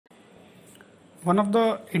One of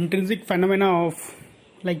the intrinsic phenomena of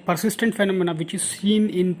persistent phenomena which is seen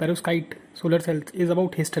in perovskite solar cells is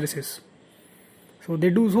about hysteresis. So they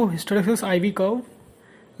do so hysteresis IV curve,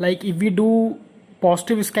 like if we do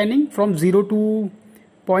positive scanning from 0 to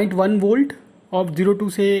 0.1 volt or 0 to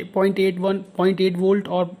say 0.8 volt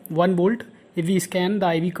or 1 volt. If we scan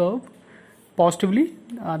the IV curve positively,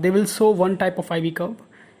 they will show one type of IV curve.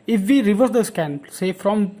 If we reverse the scan, say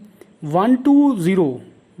from 1 to 0,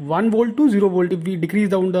 1 volt to 0 volt, if we decrease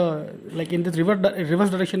down the, like in this reverse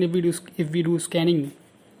direction, if we do scanning,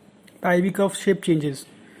 the IV curve shape changes.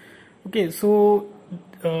 Okay, so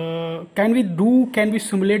can we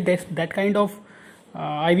simulate that kind of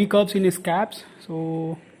IV curves in SCAPS?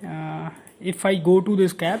 So if I go to the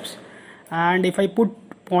SCAPS and if I put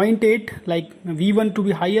 0.8, like V1 to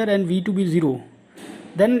be higher and V to be 0,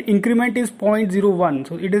 then increment is 0.01,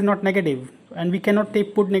 so it is not negative, and we cannot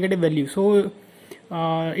put negative value. So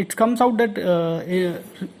it comes out that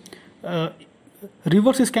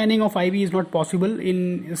reverse scanning of IV is not possible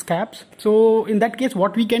in SCAPS. So in that case,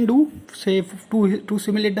 what we can do, say to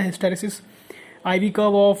simulate the hysteresis IV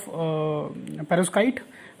curve of perovskite,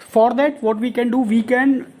 for that what we can do, we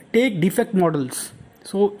can take defect models.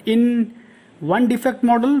 So in one defect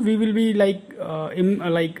model, we will be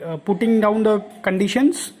putting down the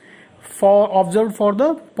conditions observed for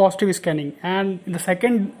the positive scanning, and in the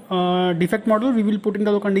second defect model we will put in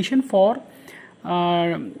the condition for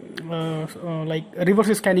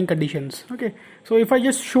reverse scanning conditions. Okay, so if I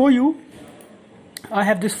just show you, I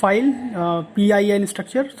have this file PIN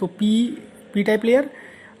structure. So P type layer,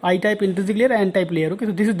 I type intrinsic layer, N type layer. Okay,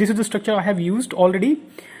 so this is the structure I have used already.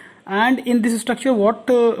 And in this structure, what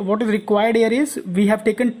is required here is we have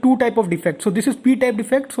taken two type of defects. So this is P type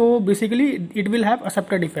defect, so basically it will have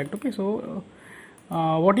acceptor defect. Okay, so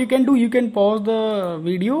what you can do, you can pause the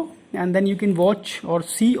video and then you can watch or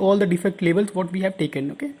see all the defect labels what we have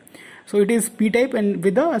taken. Okay, so it is P type and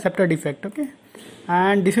with the acceptor defect. Okay,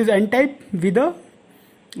 and this is N type with the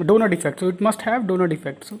donor defect, so it must have donor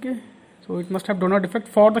defects. Okay, so it must have donor defect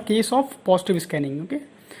for the case of positive scanning. Okay,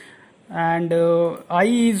 and I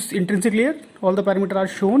is intrinsic layer, all the parameters are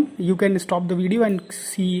shown. You can stop the video and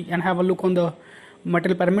see and have a look on the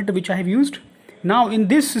material parameter which I have used. Now in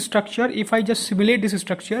this structure, if I just simulate this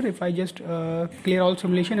structure, if I just clear all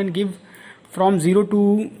simulation and give from 0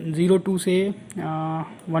 to say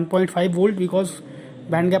 1.5 volt, because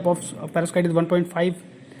band gap of perovskite is 1.5,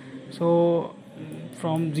 so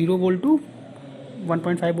from 0 volt to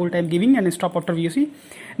 1.5 volt I am giving, and stop after VOC.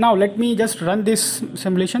 Now let me just run this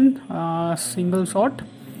simulation single shot.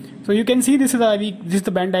 So you can see this is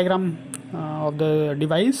the band diagram of the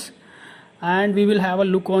device, and we will have a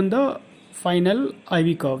look on the final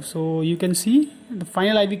IV curve. So you can see the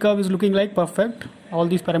final IV curve is looking like perfect. All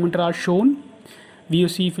these parameters are shown: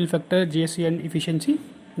 VOC, fill factor, JSC, and efficiency.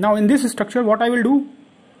 Now in this structure, what I will do,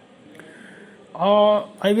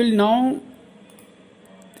 I will now,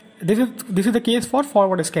 this is the case for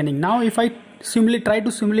forward scanning. Now if I try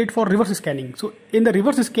to simulate for reverse scanning. So in the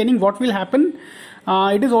reverse scanning, what will happen,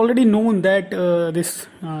 it is already known that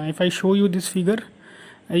if I show you this figure,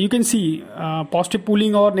 you can see positive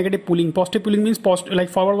pooling or negative pooling. Positive pooling means like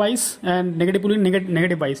forward bias, and negative pooling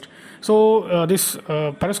negative biased. So this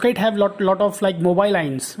perovskite have lot of like mobile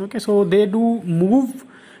lines. Okay, so they do move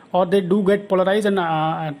or they do get polarized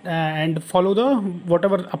and follow the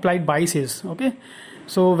whatever applied bias is. Okay,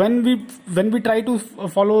 so when we try to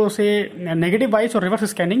follow say a negative bias or reverse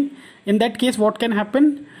scanning, in that case what can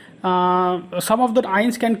happen, some of the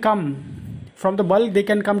ions can come from the bulk, they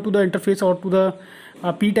can come to the interface or to the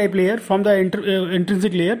P type layer from the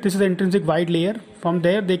intrinsic layer. This is the intrinsic wide layer. From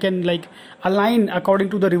there they can like align according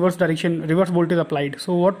to the reverse direction, reverse voltage applied.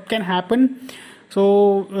 So what can happen,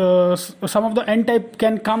 so some of the N type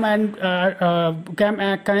can come and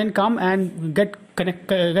get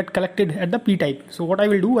collected at the P type. So what I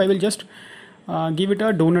will do, I will just give it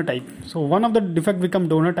a donor type. So one of the defect become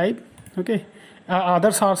donor type. Okay,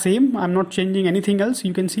 others are same, I'm not changing anything else.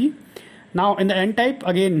 You can see now in the N type,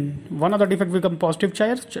 again one of the defect become positive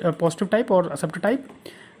type or acceptor type.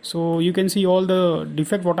 So you can see all the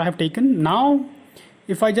defect what I have taken. Now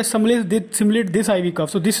if I just simulate this IV curve,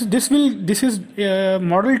 so this is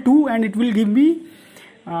model 2, and it will give me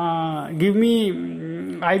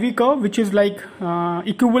IV curve which is like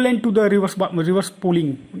equivalent to the reverse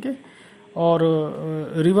pooling. Okay, or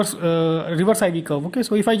reverse IV curve. Okay,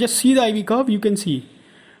 so if I just see the IV curve, you can see,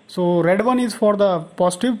 so red one is for the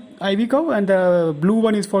positive IV curve and the blue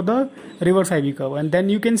one is for the reverse IV curve, and then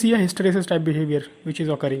you can see a hysteresis type behavior which is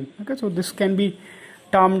occurring. Okay, so this can be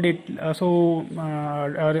termed it,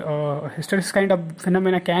 hysteresis kind of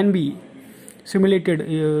phenomena can be simulated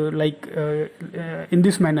in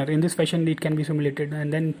this manner, in this fashion it can be simulated,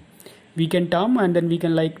 and then we can term, and then we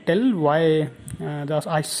can like tell why the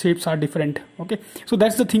ice shapes are different. Okay, so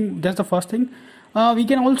that's the thing, that's the first thing. We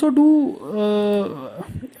can also do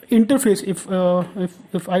interface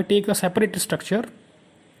if I take a separate structure.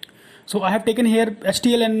 So I have taken here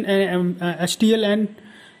STL and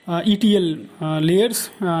ETL layers,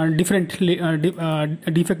 different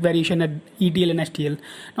defect variation at ETL and STL.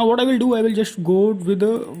 Now what I will do, I will just go with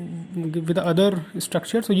the other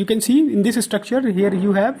structure. So you can see in this structure here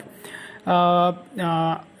you have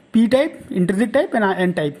P type, intrinsic type, and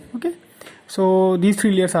N type. Okay, so these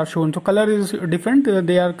three layers are shown. So color is different.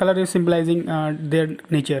 Color is symbolizing their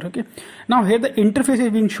nature. Okay. Now here the interface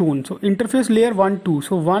is being shown. So interface layer 1, 2.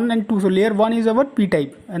 So 1 and 2. So layer 1 is our P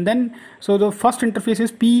type, and then so the first interface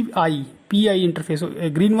is PI interface. So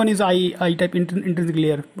green one is I type intrinsic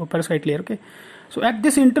layer or perovskite layer. Okay. So at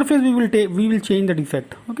this interface we will change the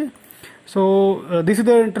defect. Okay. So this is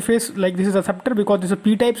the interface, like this is acceptor because this is a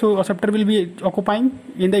P type. So acceptor will be occupying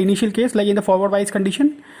in the initial case, like in the forward bias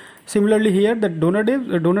condition. Similarly here the donor at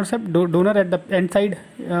the end side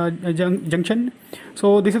junction.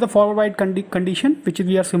 So this is the forward bias condition which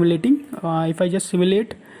we are simulating. If I just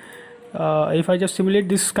simulate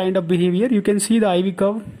this kind of behavior, you can see the IV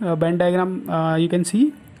curve band diagram. You can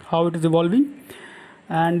see how it is evolving,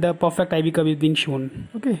 and the perfect IV curve is being shown.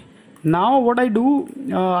 Okay. Now what I do,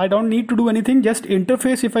 I don't need to do anything, just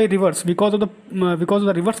interface if I reverse because of the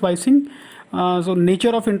reverse biasing. So nature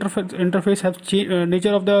of interface has changed, nature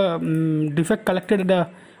of the defect collected at the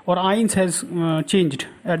or ions has changed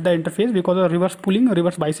at the interface because of reverse pooling or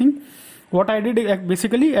reverse biasing. What I did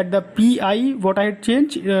basically at the PI, what I had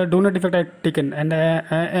changed, donor defect I had taken, and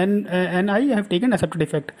I have taken acceptor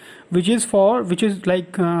defect, which is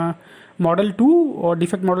like model 2 or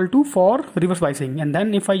defect model 2 for reverse biasing. And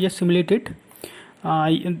then if I just simulate it,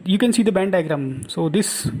 you can see the band diagram. So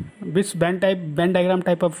this band diagram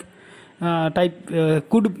type of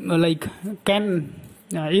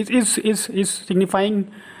is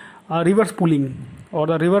signifying reverse pooling or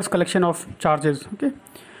the reverse collection of charges. Okay,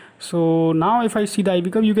 so now if I see the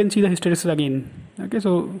IV curve, you can see the hysteresis again. Okay,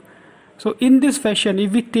 so in this fashion,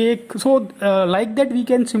 if we take like that, we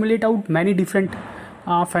can simulate out many different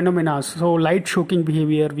phenomena. So light choking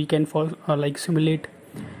behavior we can simulate.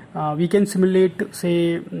 We can simulate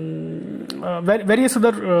say various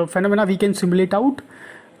other phenomena we can simulate out,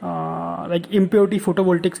 like impurity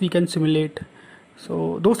photovoltaics we can simulate.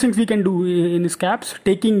 So those things we can do in SCAPS,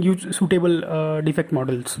 taking suitable defect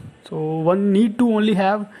models. So one need to only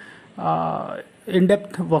have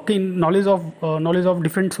in-depth working knowledge of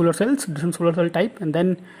different solar cells, different solar cell type, and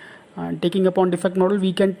then taking upon defect model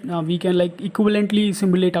we can like equivalently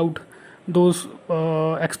simulate out those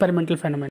experimental phenomena.